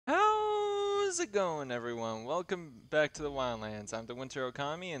How's it going, everyone? Welcome back to the Wildlands. I'm the Winter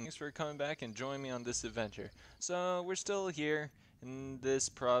Okami, and thanks for coming back and joining me on this adventure. So, we're still here in this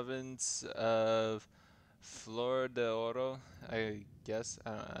province of Flor de Oro, I guess.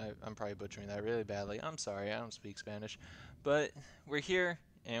 I'm probably butchering that really badly. I'm sorry, I don't speak Spanish. But we're here,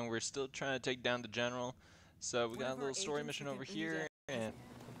 and we're still trying to take down the general. So, we got a little story mission over here, and...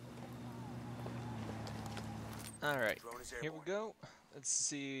 Alright, here we go. Let's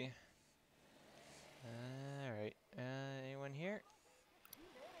see... Alright, anyone here?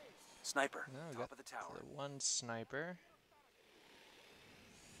 Sniper, No, we top got of the tower. the one sniper.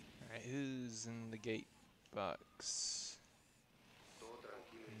 Alright, who's in the gate box?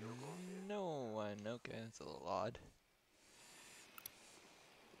 No one. Okay, that's a little odd.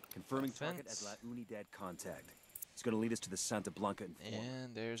 Confirming target as La Unidad contact. It's going to lead us to the Santa Blanca informer.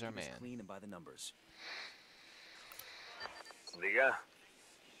 And there's our Keep us man. clean and by the numbers. Diga,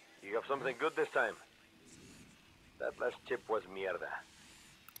 you have something good this time. That last chip was mierda.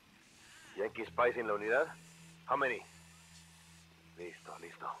 Yankee spies in la unidad? How many? Listo,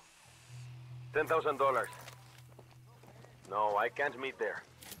 listo. $10,000. No, I can't meet there.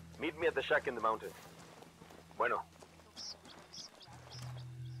 Meet me at the shack in the mountains. Bueno.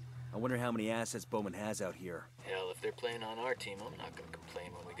 I wonder how many assets Bowman has out here. Hell, if they're playing on our team, I'm not gonna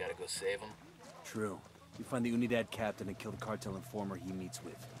complain when we gotta go save them. True. You find the Unidad captain and kill the cartel informer he meets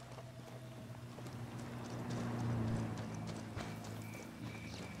with.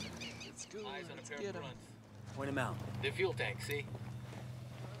 Let's go. Eyes on a Let's pair get of him. fronts. Point him out. The fuel tank, see?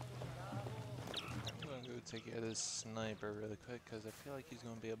 I'm gonna go take care of this sniper really quick because I feel like he's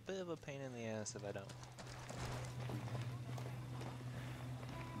gonna be a bit of a pain in the ass if I don't.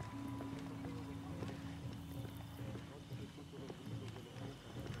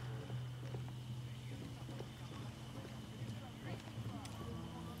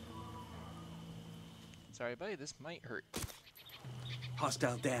 Sorry, buddy, this might hurt.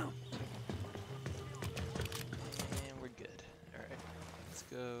 Hostile down. And we're good. Alright, let's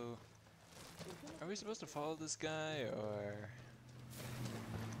go. Are we supposed to follow this guy, or...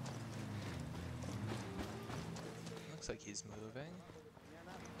 Looks like he's moving.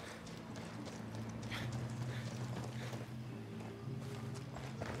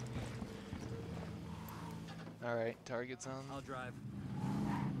 Alright, target's on. I'll drive.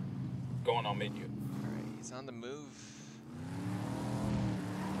 Going on menu. Alright, he's on the move.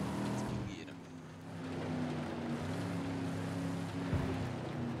 Let's go get him.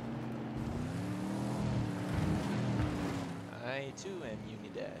 I too am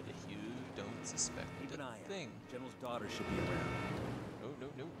Unidad. You don't suspect Keep an eye a out. thing. General's daughter should be around. No, no,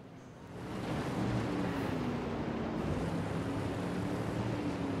 no.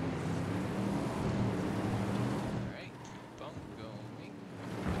 Alright, keep on going.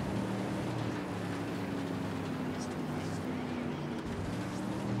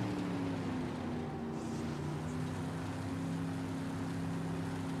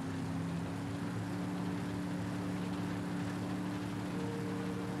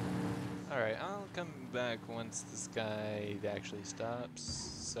 Alright, I'll come back once this guy actually stops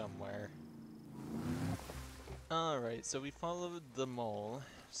somewhere. Alright, so we followed the mole.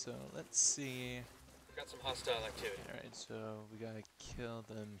 So let's see. Got some hostile activity. Alright, so we gotta kill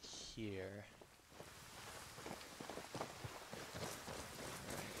them here. Alright,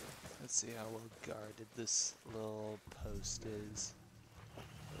 let's see how well guarded this little post is.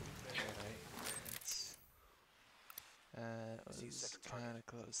 Alright, that was kinda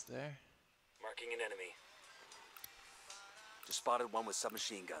close there. Marking an enemy. Just spotted one with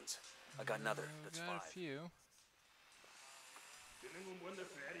submachine guns. I got another. That's Got 5. a few.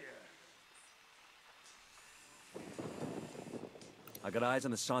 I got eyes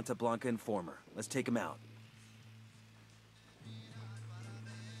on the Santa Blanca informer. Let's take him out.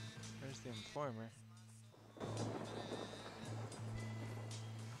 Where's the informer? So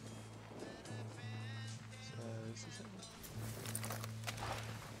this is it.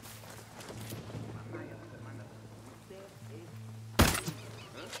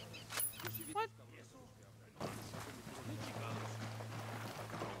 What?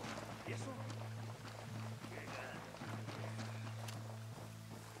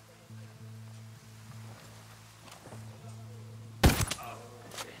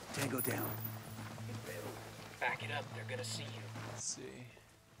 Tango down. Back it up, they're gonna see you. Let's see.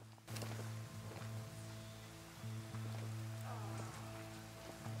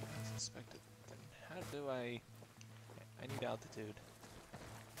 I suspected. How do I need altitude.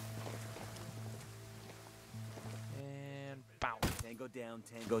 And bow. Tango down,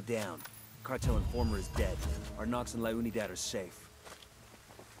 tango down. Cartel informer is dead. Our Nox and La Unidad are safe.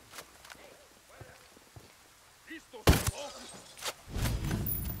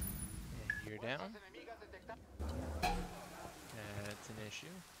 down. That's an issue.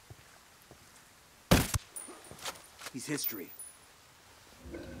 He's history.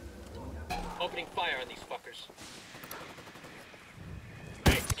 Opening fire on these fuckers.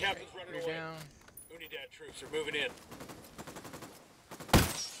 Hey, the captain's running You're away. down. Unidad troops are moving in.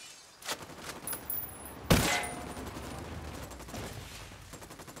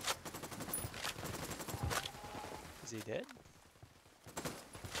 Is he dead?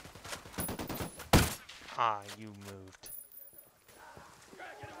 Ah, you moved.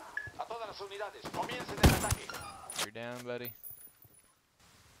 You're down, buddy.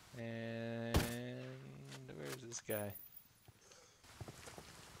 And where's this guy?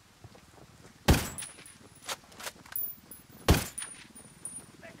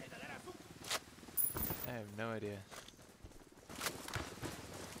 I have no idea.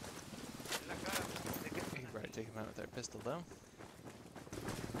 We could probably take him out with our pistol, though.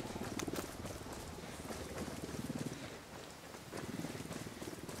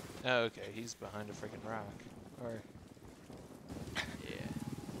 Oh, okay, he's behind a freaking rock. Or, yeah.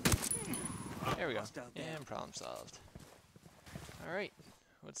 There we go. And problem solved. Alright,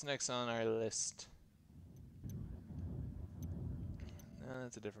 what's next on our list? No,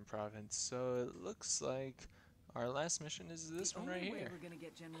 that's a different province. So it looks like our last mission is this one right The only way here. we're gonna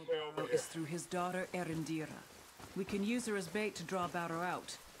get General Barrow is through his daughter Erendira. We can use her as bait to draw Barrow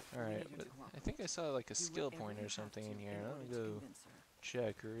out. Alright, but I think I saw like a skill point or something in here. Let me go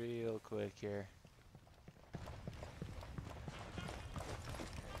check real quick here.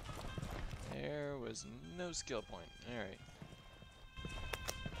 There was no skill point. Alright.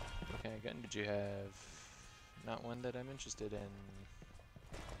 What kind of gun did you have? Not one that I'm interested in.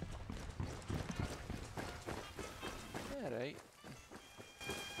 Alright.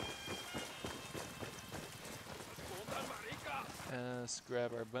 Let's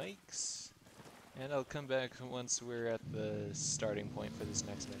grab our bikes. And I'll come back once we're at the starting point for this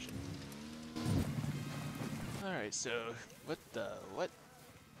next mission. Alright, so what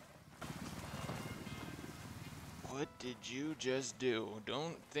did you just do?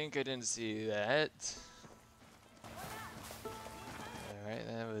 Don't think I didn't see that. Alright,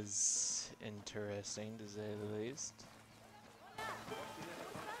 that was interesting to say the least.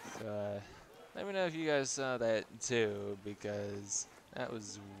 So, let me know if you guys saw that too, because that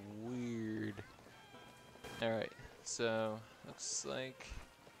was weird. Alright, so looks like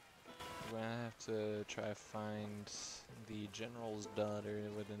we're gonna have to try to find the general's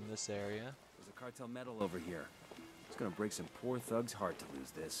daughter within this area. There's a cartel medal over here. It's gonna break some poor thug's heart to lose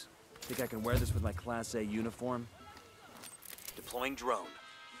this. Think I can wear this with my Class A uniform? Deploying drone.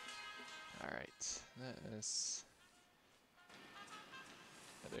 Alright, that is...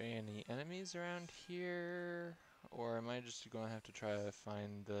 Are there any enemies around here? Or am I just gonna have to try to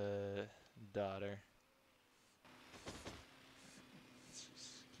find the daughter? Let's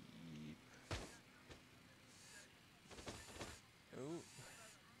just keep... Oh.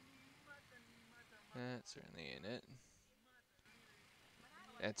 That certainly ain't it.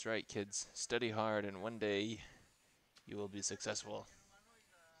 That's right, kids. Study hard and one day you will be successful.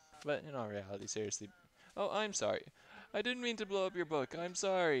 But in all reality, seriously... Oh, I'm sorry. I didn't mean to blow up your book. I'm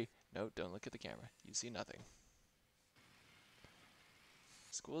sorry. No, don't look at the camera. You see nothing.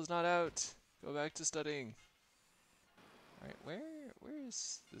 School's not out. Go back to studying. Alright, where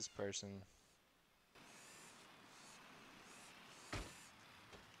is this person?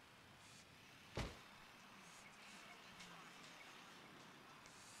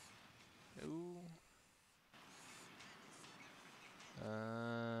 Ooh.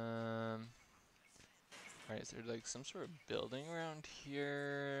 Alright, is there like some sort of building around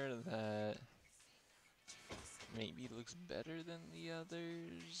here that maybe looks better than the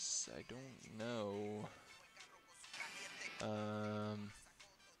others? I don't know.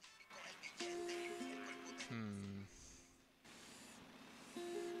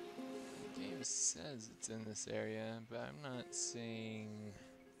 The game says it's in this area, but I'm not seeing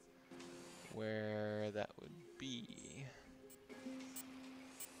where that would be.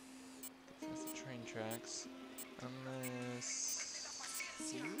 That's the train tracks. Unless...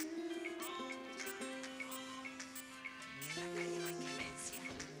 Doesn't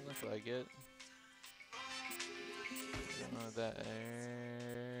look like it. Don't know that.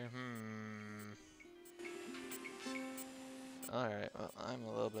 Alright, well, I'm a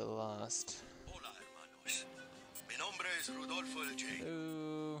little bit lost. Hola, hermanos. Mi nombre es Rodolfo El J.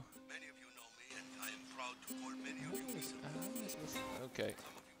 Hello. Many of you know me, and I am proud to call many of you mis amigos. Okay,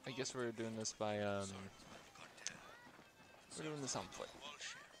 I guess we're doing this by, we're doing this on foot.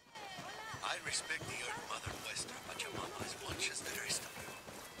 I respect the Earth Mother Nuestra Pachamama as much as the rest of you.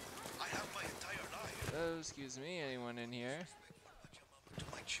 I have my entire life. Oh, excuse me, anyone in here? To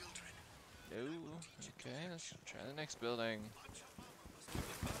my children. No. Okay, let's try the next building.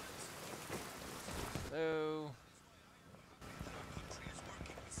 Hello. Country is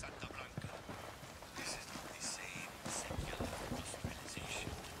working with Santa Blanca. This is not the same secular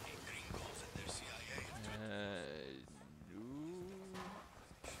organization the gringos and their CIA. No.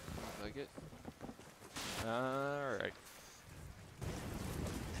 Looks like it. Alright.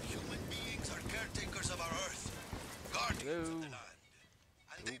 Human beings are caretakers of our earth, guardians Hello. of the land.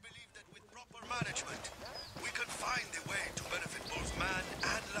 And they believe that with proper management, we can find a way to benefit both man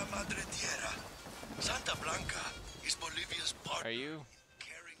and La Madre Tierra. Santa Blanca is Bolivia's partner. Are you? in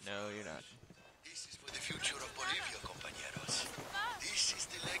caring for No, our you're not. earth. This is for the future of Bolivia, compañeros. This is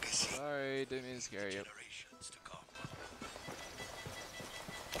the legacy Sorry, didn't mean to scare you. generations to come.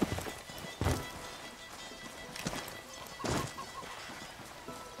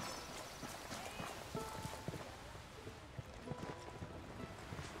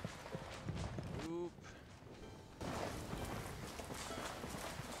 Oop.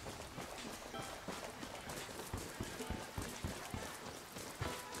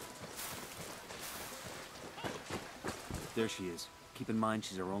 There she is. Keep in mind,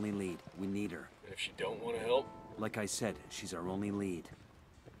 she's our only lead. We need her. If she don't want to help, Like I said, she's our only lead.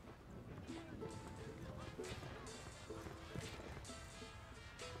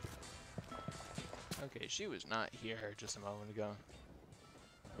 Okay, she was not here just a moment ago.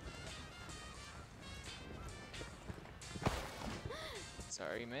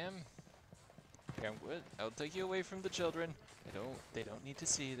 Sorry, ma'am. Okay, I'm good. I'll take you away from the children. They don't need to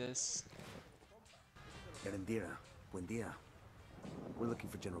see this. Erendira, buen día. We're looking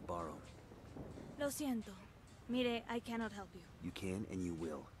for General Barrow. Lo siento. Mire, I cannot help you. You can and you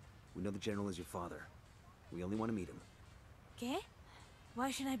will. We know the General is your father. We only want to meet him. ¿Qué?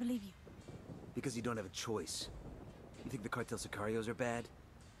 Why should I believe you? Because you don't have a choice. You think the cartel sicarios are bad?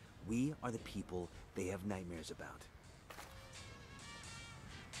 We are the people they have nightmares about.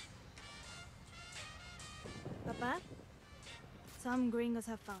 Papa? Some gringos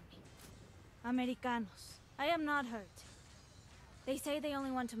have found me. Americanos. I am not hurt. They say they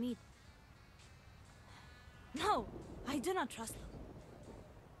only want to meet. No! I do not trust them.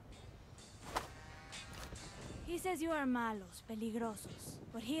 He says you are malos, peligrosos,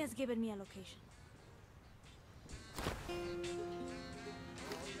 but he has given me a location.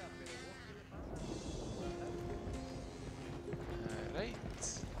 Alright.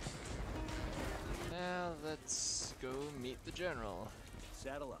 Now let's go meet the general.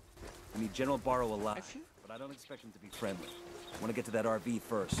 Saddle up. We need General Barrow I alive, feel but I don't expect him to be friendly. Want to get to that RV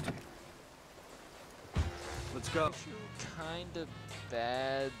first. Let's go. I feel kind of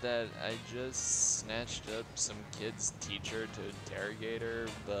bad that I just snatched up some kid's teacher to interrogate her,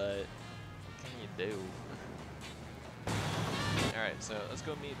 but what can you do? Alright, so let's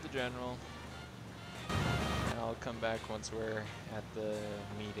go meet the general. And I'll come back once we're at the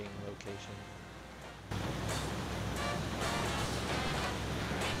meeting location.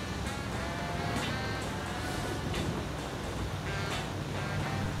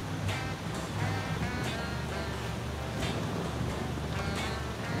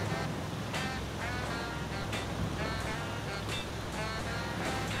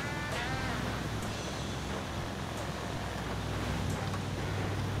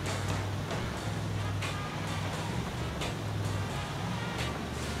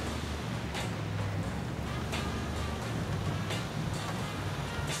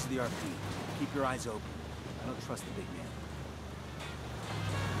 This is the RV. Keep your eyes open. I don't trust the big man.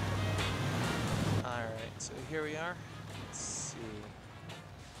 Alright, so here we are. Let's see.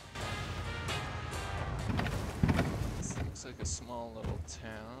 This looks like a small little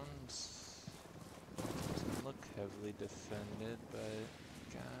town. Doesn't look heavily defended, but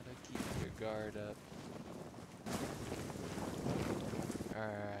gotta keep your guard up.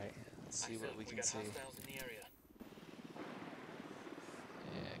 Alright, let's see what we can see. hostiles in the area.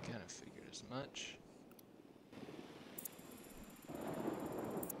 Yeah, I kind of figured as much.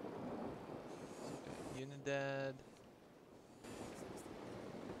 Unidad.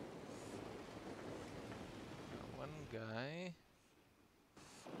 Got one guy.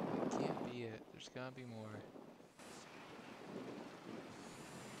 That can't be it. There's gotta be more.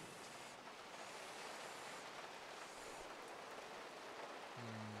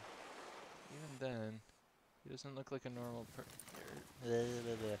 Even then, he doesn't look like a normal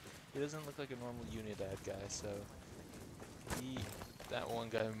he doesn't look like a normal Unidad guy, so that one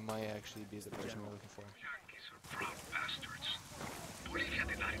guy might actually be the person we're looking for. Yankees are proud bastards. Bolivia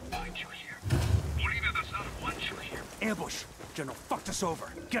did not invite you here. Bolivia does not want you here. Ambush! General fucked us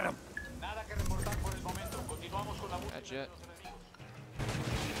over. Get him! Gotcha.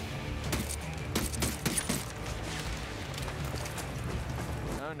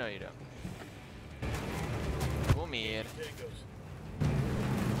 Oh, no, you don't. Come here.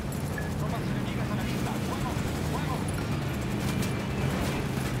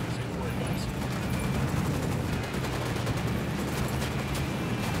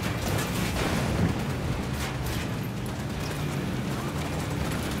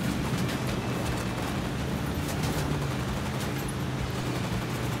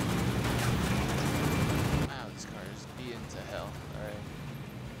 Wow, this car is beaten to hell. Alright.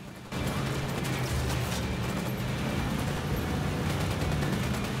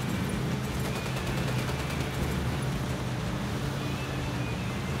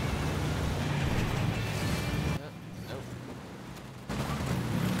 Nope.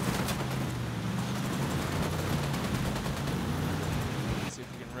 Let's see if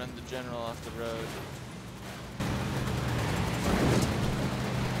we can run the general off the road.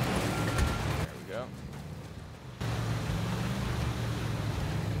 There we go.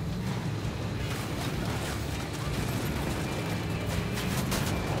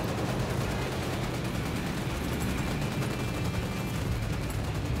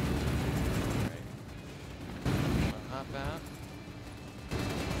 Hop out.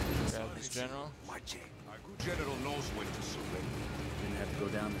 Grab this general. Watch it. Our good general knows when to surrender. Didn't have to go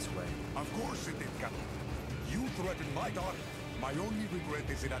down this way. Of course it did, Captain. You threatened my daughter. My only regret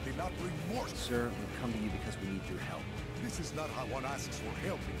is that I did not bring more. Sir, we've come to you because we need your help. This is not how one asks for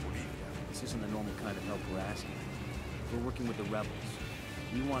help in Bolivia. This isn't the normal kind of help we're asking. We're working with the rebels.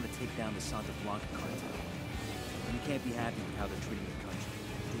 We want to take down the Santa Blanca cartel. And you can't be happy with how they're treating your country.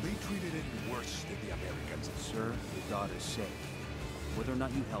 Do they treat it any worse than the Americans? Sir, your daughter's safe. Whether or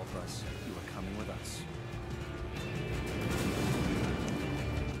not you help us, you are coming with us.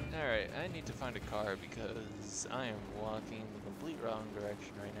 Alright, I need to find a car because I am walking the complete wrong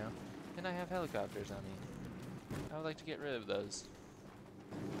direction right now. And I have helicopters on me. I would like to get rid of those.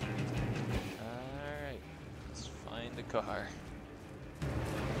 Alright, let's find a car.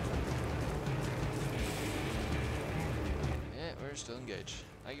 Yeah, we're still engaged.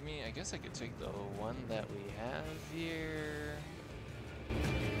 I mean, I guess I could take the one that we have here.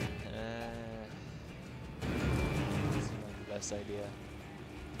 Doesn't seem like the best idea.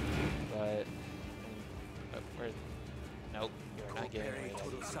 But, where? Nope, you're not getting away.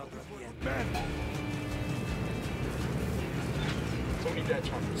 Man, Don't need that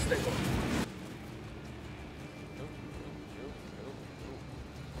chopper. Stay low.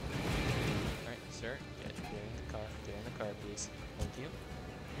 Alright, sir, get in the car. Get in the car, please. Thank you.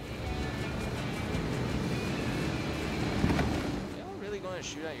 Y'all really going to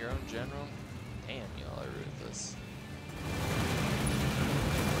shoot at your own general? Damn, y'all are ruthless.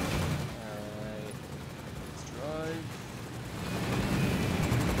 Alright, let's drive.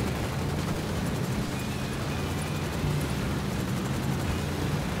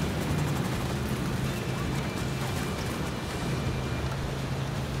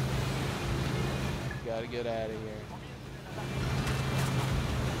 Gotta get out of here.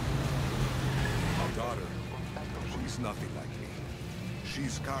 our daughter, she's nothing like me.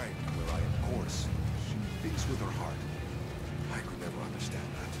 She's kind where I am coarse. She thinks with her heart. I could never understand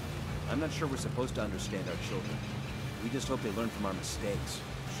that. I'm not sure we're supposed to understand our children. We just hope they learn from our mistakes.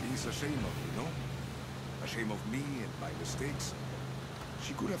 She's ashamed of me, no? Ashamed of me and my mistakes.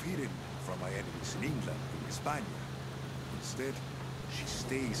 She could have hidden from my enemies in England, in España. Instead, she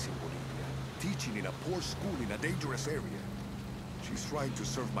stays in Bolivia, teaching in a poor school in a dangerous area. She's trying to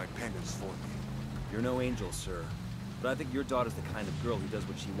serve my penance for me. You're no angel, sir. But I think your daughter's the kind of girl who does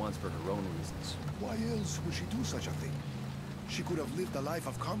what she wants for her own reasons. Why else would she do such a thing? She could have lived a life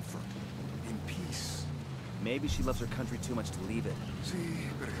of comfort, in peace. Maybe she loves her country too much to leave it. See,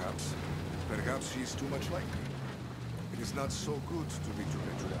 perhaps. Perhaps she's too much like me. It is not so good to be too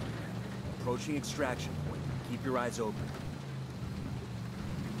patriotic. Approaching extraction point. Keep your eyes open.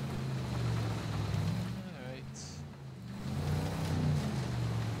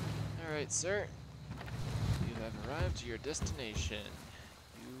 Alright, sir. You have arrived to your destination.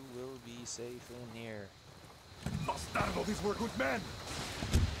 You will be safe in here. Bastardo, these were good men!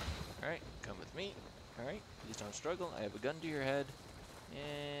 Alright, come with me. Alright, please don't struggle. I have a gun to your head.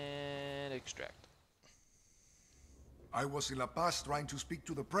 And extract. I was in La Paz trying to speak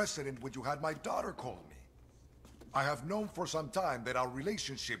to the president when you had my daughter call me. I have known for some time that our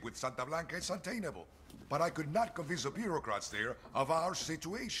relationship with Santa Blanca is untenable, but I could not convince the bureaucrats there of our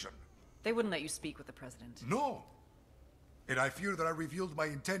situation. They wouldn't let you speak with the president. No. And I fear that I revealed my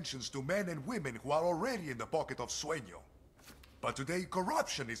intentions to men and women who are already in the pocket of Sueño. But today,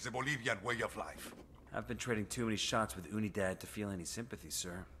 corruption is the Bolivian way of life. I've been trading too many shots with Unidad to feel any sympathy,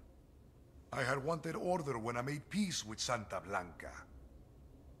 sir. I had wanted order when I made peace with Santa Blanca.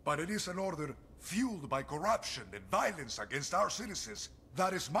 But it is an order fueled by corruption and violence against our citizens.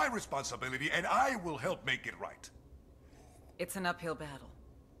 That is my responsibility, and I will help make it right. It's an uphill battle.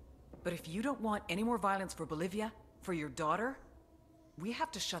 But if you don't want any more violence for Bolivia, for your daughter, we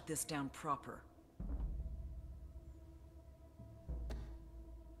have to shut this down proper.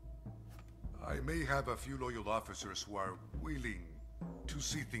 I may have a few loyal officers who are willing to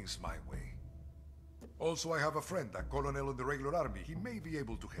see things my way. Also, I have a friend, a colonel in the regular army. He may be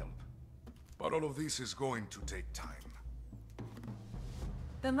able to help. But all of this is going to take time.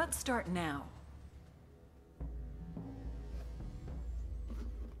 Then let's start now.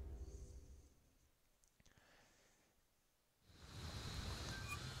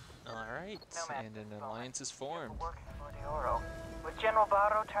 Alright, and an alliance is formed. With General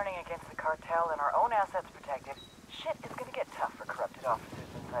Barro turning against the cartel and our own assets protected, shit is gonna get tough for corrupted officers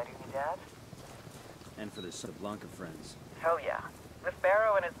inside Unidad. And for the Santa Blanca friends. Hell yeah. With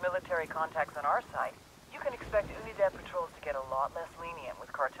Barrow and his military contacts on our side, you can expect Unidad patrols to get a lot less lenient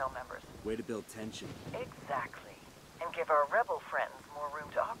with cartel members. Way to build tension. Exactly. And give our rebel friends more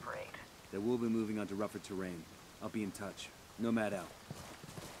room to operate. They will be moving on to rougher terrain. I'll be in touch. Nomad out.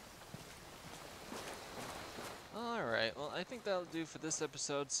 Alright, well, I think that'll do for this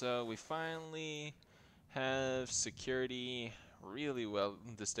episode. So we finally have security really well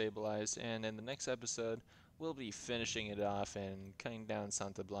destabilized, and in the next episode we'll be finishing it off and cutting down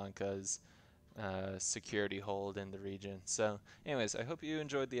Santa Blanca's security hold in the region. So anyways, I hope you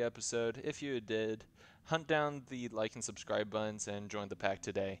enjoyed the episode. If you did, hunt down the like and subscribe buttons and join the pack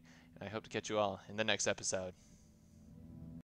today, and I hope to catch you all in the next episode.